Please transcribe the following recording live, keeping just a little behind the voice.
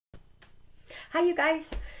Hi, you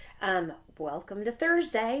guys. Welcome to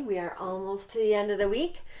Thursday. We are almost to the end of the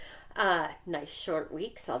week. Nice short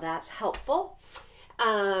week, so that's helpful.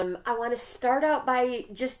 I want to start out by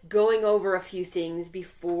just going over a few things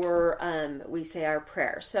before we say our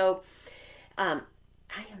prayer. So, I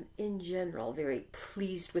am in general very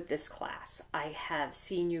pleased with this class. I have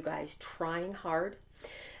seen you guys trying hard.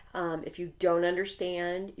 If you don't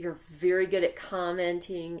understand, you're very good at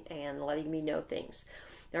commenting and letting me know things.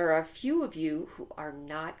 There are a few of you who are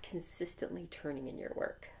not consistently turning in your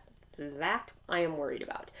work. That I am worried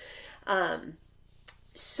about.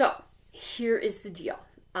 So here is the deal.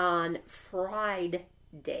 On Fridays,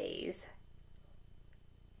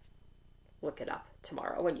 look it up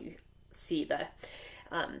tomorrow when you see the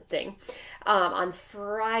thing. On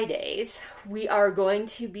Fridays, we are going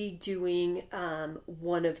to be doing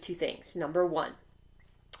one of two things. Number one,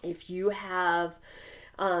 if you have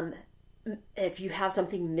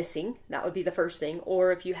something missing, that would be the first thing,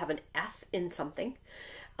 or if you have an F in something,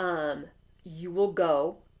 you will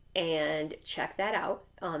go and check that out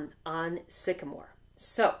on Sycamore.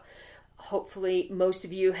 So hopefully most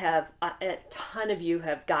of you have, a ton of you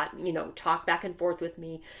have gotten, talked back and forth with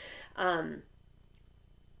me.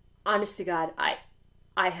 Honest to God,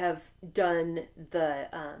 I have done the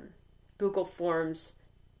Google Forms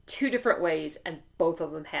 2 different ways, and both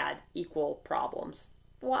of them had equal problems.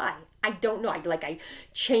 Why? I don't know. I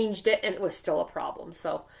changed it and it was still a problem.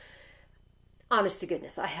 So, honest to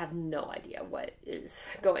goodness, I have no idea what is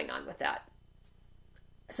going on with that.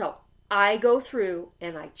 So, I go through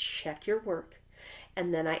and I check your work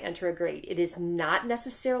and then I enter a grade. It is not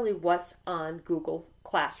necessarily what's on Google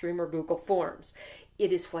Classroom or Google Forms.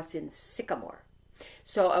 It is what's in Sycamore.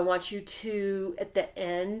 So, I want you to, at the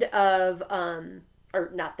end of,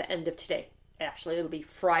 or not the end of today, actually, it'll be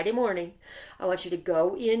Friday morning. I want you to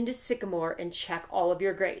go into Sycamore and check all of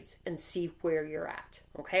your grades and see where you're at.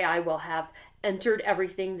 Okay, I will have entered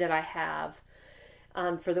everything that I have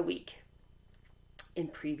for the week. In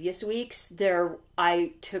previous weeks,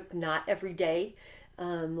 I took not every day.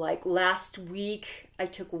 Like last week, I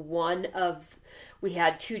took we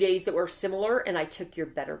had 2 days that were similar, and I took your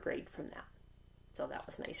better grade from that. So that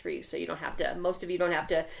was nice for you. So you don't have to, most of you don't have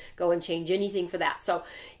to go and change anything for that. So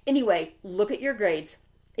anyway, look at your grades.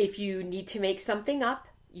 If you need to make something up,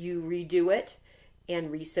 you redo it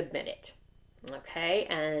and resubmit it. Okay.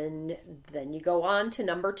 And then you go on to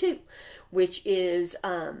number 2, which is,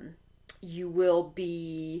 you will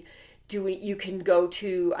be doing, you can go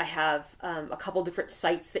to, I have a couple different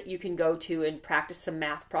sites that you can go to and practice some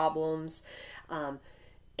math problems.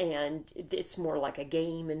 And it's more like a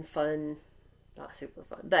game and fun. Not super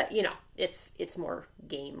fun, but it's more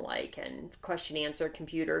game-like and question answer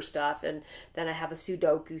computer stuff. And then I have a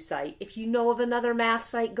Sudoku site. If you know of another math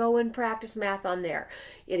site, go and practice math on there.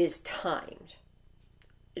 It is timed.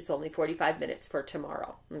 It's only 45 minutes for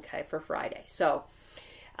tomorrow, okay, for Friday. So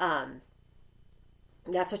that's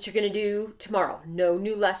what you're going to do tomorrow. No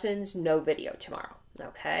new lessons, no video tomorrow,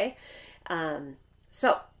 okay?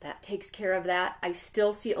 So that takes care of that. I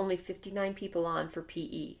still see only 59 people on for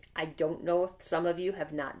PE. I don't know if some of you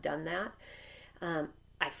have not done that.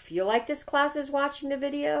 I feel like this class is watching the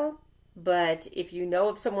video, but if you know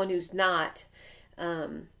of someone who's not,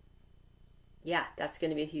 yeah, that's going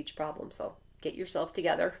to be a huge problem. So get yourself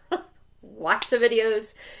together, watch the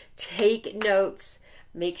videos, take notes,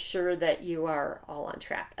 make sure that you are all on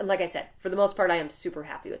track. And like I said, for the most part, I am super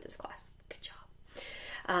happy with this class. Good job.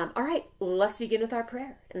 All right, let's begin with our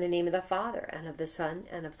prayer. In the name of the Father, and of the Son,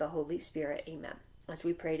 and of the Holy Spirit, amen. As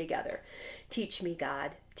we pray together, teach me,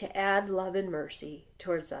 God, to add love and mercy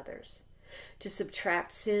towards others, to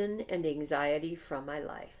subtract sin and anxiety from my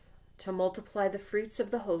life, to multiply the fruits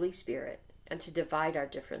of the Holy Spirit, and to divide our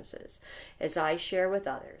differences as I share with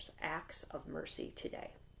others acts of mercy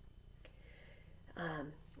today.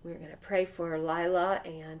 We're going to pray for Lila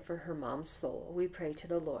and for her mom's soul. We pray to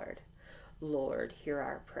the Lord. Lord, hear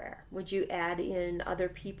our prayer. Would you add in other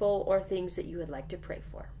people or things that you would like to pray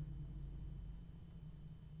for?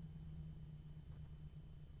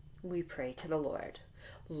 We pray to the Lord.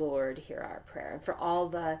 Lord, hear our prayer. And for all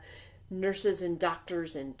the nurses and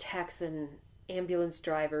doctors and techs and ambulance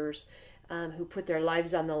drivers who put their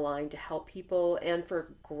lives on the line to help people, and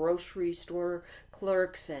for grocery store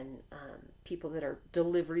clerks and people that are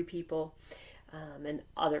delivery people, and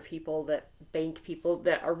other people, that bank people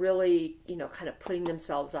that are really, kind of putting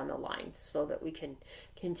themselves on the line so that we can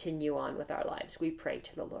continue on with our lives. We pray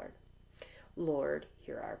to the Lord. Lord,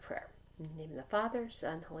 hear our prayer. In the name of the Father,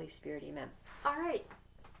 Son, Holy Spirit, amen. All right.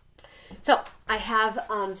 So I have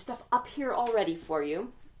stuff up here already for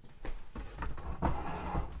you.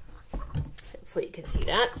 Hopefully you can see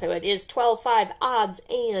that. So it is 12-5 odds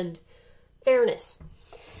and fairness.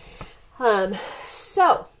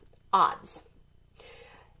 So odds.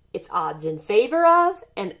 It's odds in favor of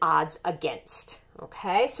and odds against.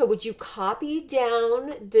 Okay, so would you copy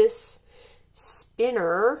down this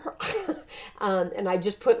spinner? And I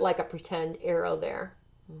just put like a pretend arrow there.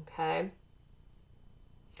 Okay.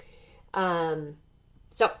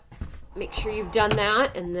 So make sure you've done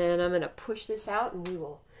that, and then I'm going to push this out and we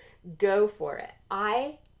will go for it.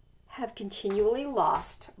 I have continually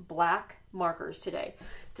lost black markers today.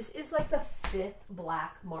 This is like the 5th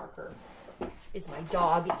black marker. Is my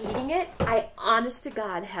dog eating it? I, honest to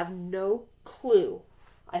God, have no clue.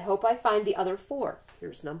 I hope I find the other 4.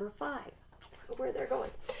 Here's number 5. I don't know where they're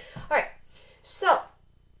going. All right, so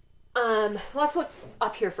let's look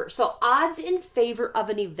up here first. So odds in favor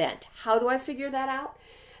of an event. How do I figure that out?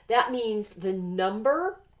 That means the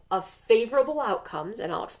number of favorable outcomes,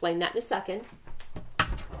 and I'll explain that in a second,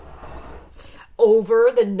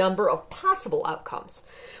 over the number of possible outcomes,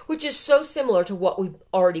 which is so similar to what we've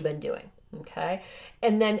already been doing. Okay,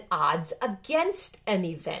 and then odds against an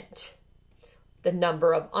event, the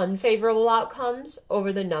number of unfavorable outcomes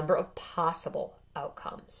over the number of possible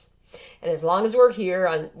outcomes. And as long as we're here,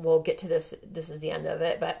 and we'll get to this, this is the end of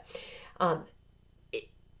it, but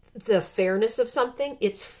the fairness of something,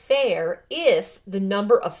 it's fair if the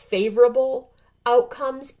number of favorable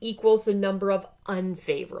outcomes equals the number of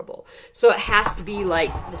unfavorable. So it has to be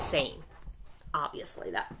like the same.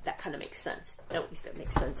 Obviously, that kind of makes sense. At least it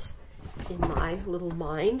makes sense in my little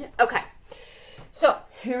mind. Okay, so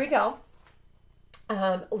here we go.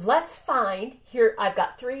 Let's find, here I've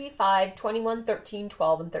got 3, 5, 21, 13,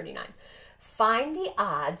 12, and 39. Find the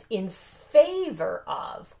odds in favor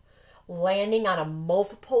of landing on a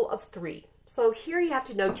multiple of 3. So here you have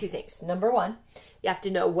to know 2 things. Number 1, you have to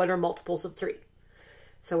know what are multiples of 3.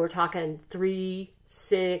 So we're talking 3,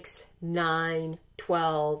 6, 9,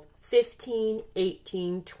 12, 15,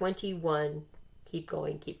 18, 21, keep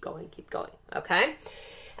going, keep going, keep going, okay?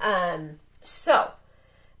 So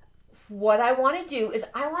what I want to do is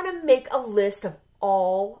I want to make a list of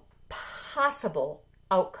all possible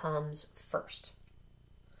outcomes first.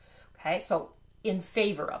 Okay, so in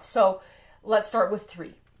favor of. So let's start with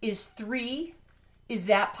 3. Is 3, is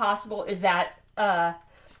that possible? Is that a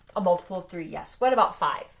multiple of 3? Yes. What about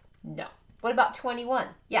 5? No. What about 21?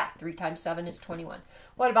 Yeah, 3 times 7 is 21.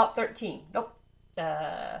 What about 13? Nope.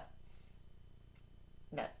 That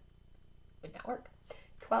would not work.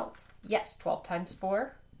 12. Yes, 12 times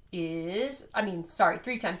 4 is,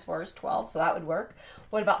 3 times 4 is 12, so that would work.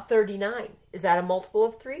 What about 39? Is that a multiple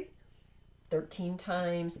of 3? 13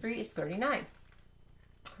 times 3 is 39.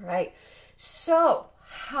 All right. So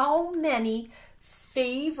how many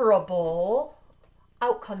favorable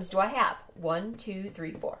outcomes do I have? 1, 2,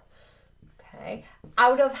 3, 4. Okay.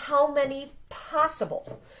 Out of how many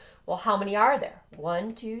possible? Well, how many are there?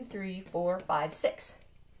 1, 2, 3, 4, 5, 6.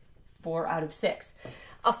 4 out of 6.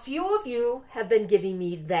 A few of you have been giving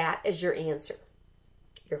me that as your answer.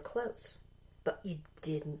 You're close, but you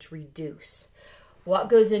didn't reduce. What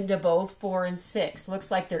goes into both 4 and 6?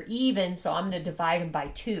 Looks like they're even, so I'm going to divide them by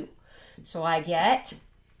 2. So I get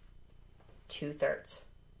 2/3.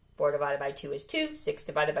 4 divided by 2 is 2. 6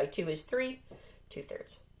 divided by 2 is 3.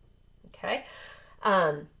 2/3. Okay.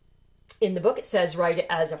 In the book it says write it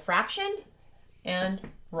as a fraction and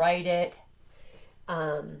write it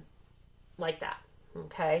like that.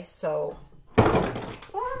 Okay, so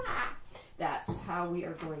that's how we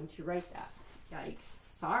are going to write that. Yikes.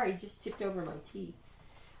 Sorry, just tipped over my tea.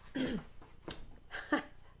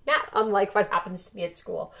 Not unlike what happens to me at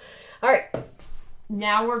school. All right,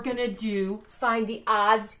 now we're going to find the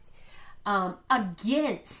odds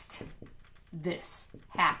against this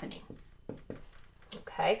happening.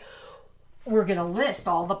 Okay, we're going to list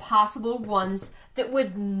all the possible ones that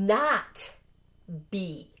would not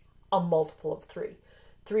be a multiple of 3.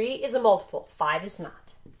 3 is a multiple. 5 is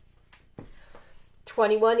not.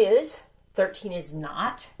 21 is. 13 is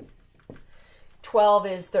not. 12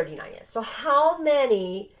 is. 39 is. So how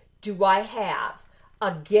many do I have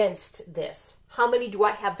against this? How many do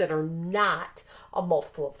I have that are not a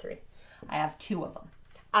multiple of 3? I have 2 of them.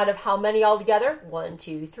 Out of how many altogether? 1,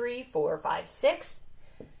 2, 3, 4, 5, 6.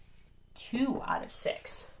 2 out of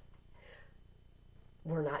 6.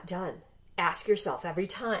 We're not done. Ask yourself every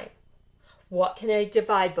time, what can I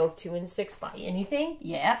divide both 2 and 6 by? Anything?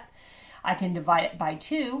 Yep. I can divide it by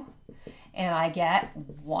 2 and I get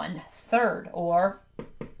 1/3 or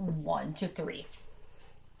 1 to 3.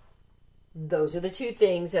 Those are the 2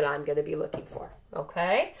 things that I'm going to be looking for.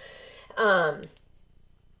 Okay.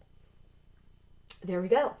 There we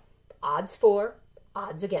go. Odds for,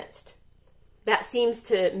 odds against. That seems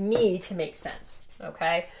to me to make sense,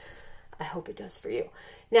 okay? I hope it does for you.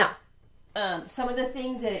 Now, some of the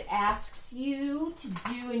things that it asks you to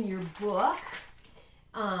do in your book,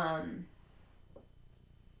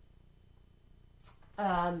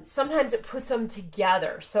 sometimes it puts them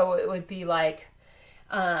together. So it would be like,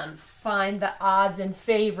 find the odds in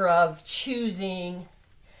favor of choosing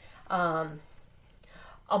a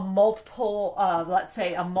multiple of, let's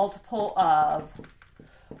say, a multiple of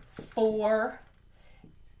 4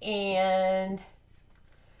 and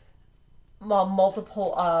a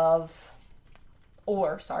multiple of,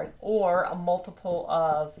 or a multiple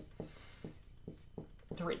of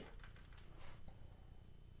 3.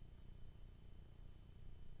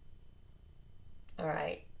 All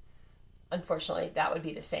right. Unfortunately, that would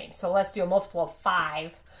be the same. So let's do a multiple of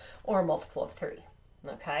 5 or a multiple of 3.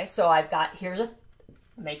 Okay, so I've got,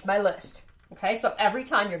 make my list. Okay, so every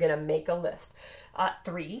time you're going to make a list.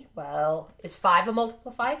 3, well, is 5 a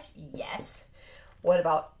multiple of 5? Yes. What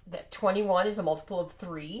about that? 21 is a multiple of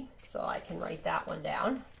 3, so I can write that one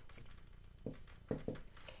down.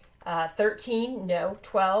 13, no.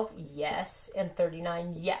 12, yes. And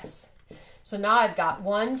 39, yes. So now I've got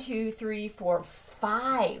 1, 2, 3, 4,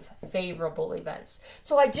 5 favorable events.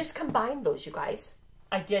 So I just combined those, you guys.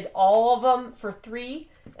 I did all of them for 3,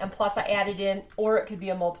 and plus I added in, or it could be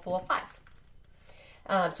a multiple of 5.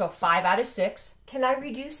 So 5 out of 6. Can I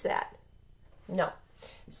reduce that? No.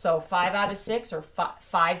 So 5 out of 6, or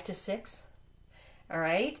 5 to 6. All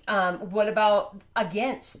right. What about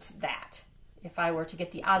against that? If I were to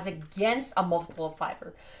get the odds against a multiple of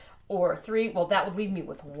 5 or 3, well, that would leave me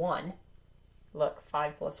with 1. Look,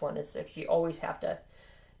 5 plus 1 is 6. You always have to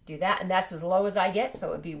do that. And that's as low as I get. So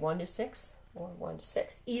it would be 1 to 6 or 1 to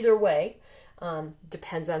 6. Either way,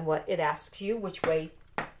 depends on what it asks you, which way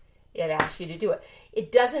it asks you to do it.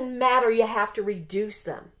 It doesn't matter. You have to reduce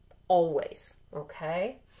them always.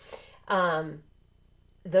 Okay?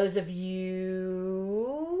 Those of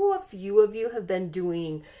you, a few of you have been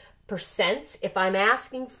doing percents. If I'm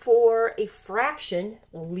asking for a fraction,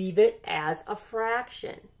 leave it as a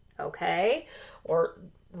fraction. Okay? Or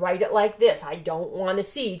write it like this. I don't want to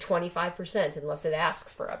see 25% unless it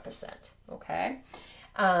asks for a percent. Okay?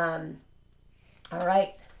 All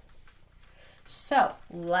right. So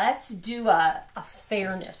let's do a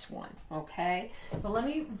fairness one. Okay? So let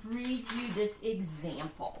me read you this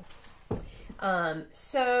example.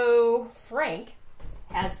 So Frank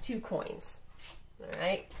has 2 coins. All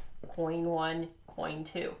right? Coin 1, coin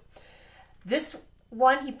 2. This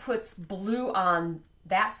one, he puts blue on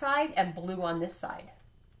that side and blue on this side.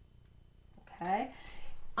 Okay.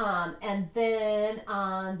 And then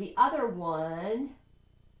on the other one,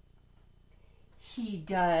 he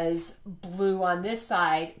does blue on this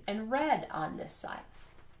side and red on this side.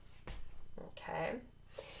 Okay.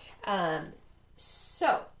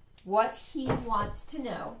 So what he wants to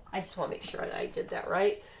know, I just want to make sure that I did that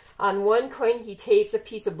right. On one coin, he tapes a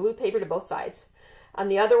piece of blue paper to both sides. On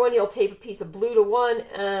the other one, he'll tape a piece of blue to one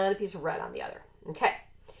and a piece of red on the other. Okay,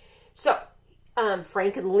 so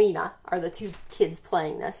Frank and Lena are the 2 kids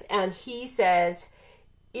playing this, and he says,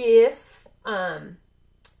 if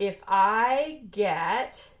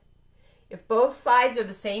both sides are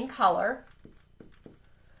the same color,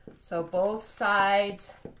 so both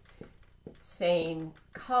sides same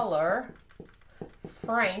color,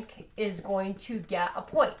 Frank is going to get a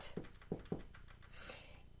point.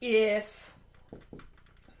 If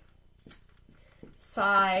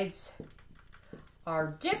sides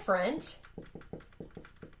are different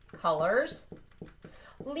colors,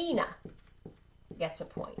 Lena gets a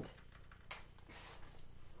point.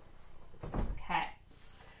 Okay.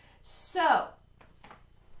 So,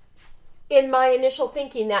 in my initial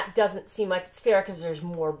thinking, that doesn't seem like it's fair because there's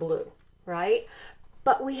more blue, right?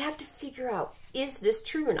 But we have to figure out, is this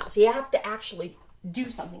true or not? So you have to actually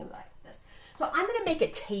do something like this. So I'm going to make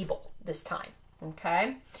a table this time,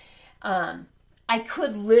 okay? I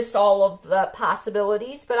could list all of the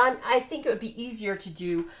possibilities, but I think it would be easier to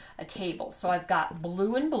do a table. So I've got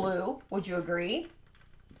blue and blue. Would you agree?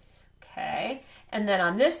 Okay. And then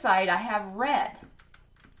on this side, I have red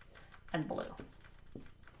and blue.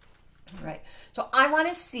 All right. So I want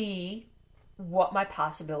to see what my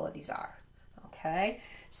possibilities are. Okay.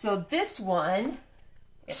 So this one,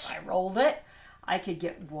 if I rolled it, I could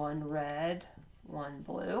get 1 red, 1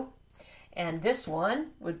 blue. And this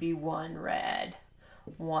one would be 1 red,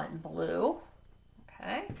 1 blue.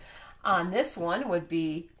 Okay. On this one would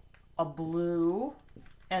be a blue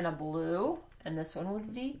and a blue. And this one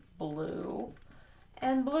would be blue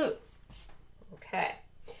and blue. Okay.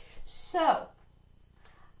 So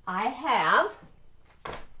I have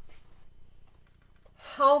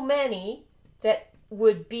how many that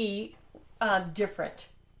would be different.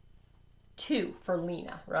 2 for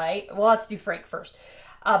Lena, right? Well, let's do Frank first.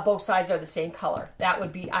 Both sides are the same color. That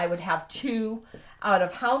would be, I would have 2 out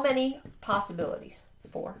of how many possibilities?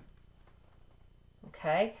 4.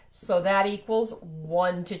 Okay, so that equals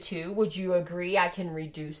 1 to 2. Would you agree I can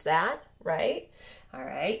reduce that, right? All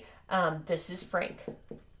right, this is Frank.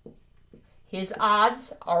 His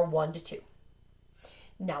odds are 1 to 2.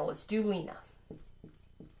 Now let's do Lena.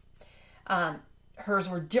 Hers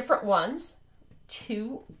were different ones,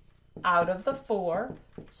 2 out of the 4,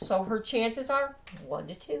 so her chances are 1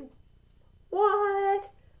 to 2. What?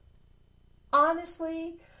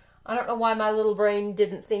 Honestly, I don't know why my little brain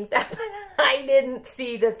didn't think that, but I didn't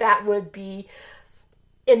see that that would be,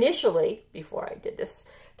 initially, before I did this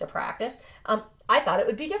to practice, I thought it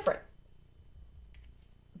would be different.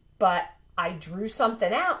 But I drew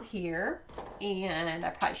something out here, and I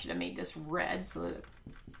probably should have made this red so that it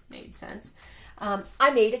made sense. I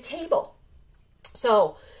made a table.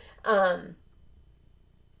 So,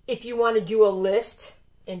 if you want to do a list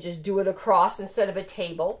and just do it across instead of a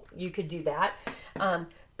table, you could do that.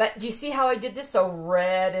 But do you see how I did this? So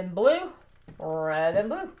red and blue, red and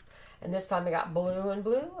blue. And this time I got blue and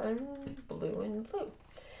blue and blue and blue.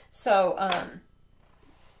 So,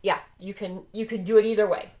 yeah, you can do it either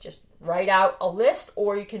way. Just write out a list,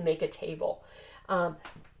 or you can make a table.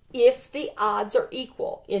 If the odds are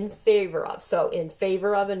equal in favor of, so in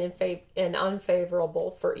favor of and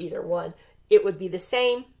unfavorable for either one, it would be the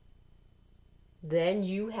same. Then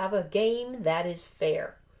you have a game that is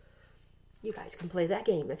fair. You guys can play that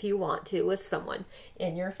game if you want to with someone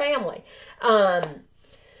in your family.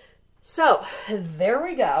 So there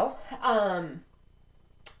we go.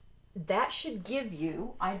 That should give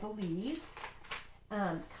you, I believe,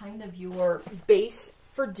 kind of your base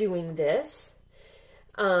for doing this.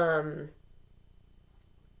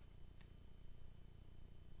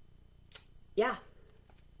 Yeah.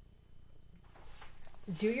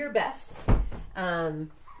 Do your best.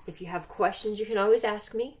 If you have questions, you can always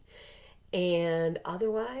ask me. And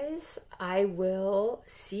otherwise, I will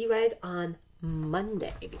see you guys on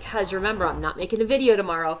Monday. Because remember, I'm not making a video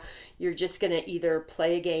tomorrow. You're just going to either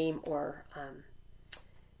play a game or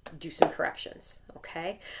do some corrections.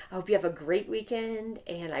 Okay? I hope you have a great weekend,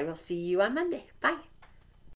 and I will see you on Monday. Bye.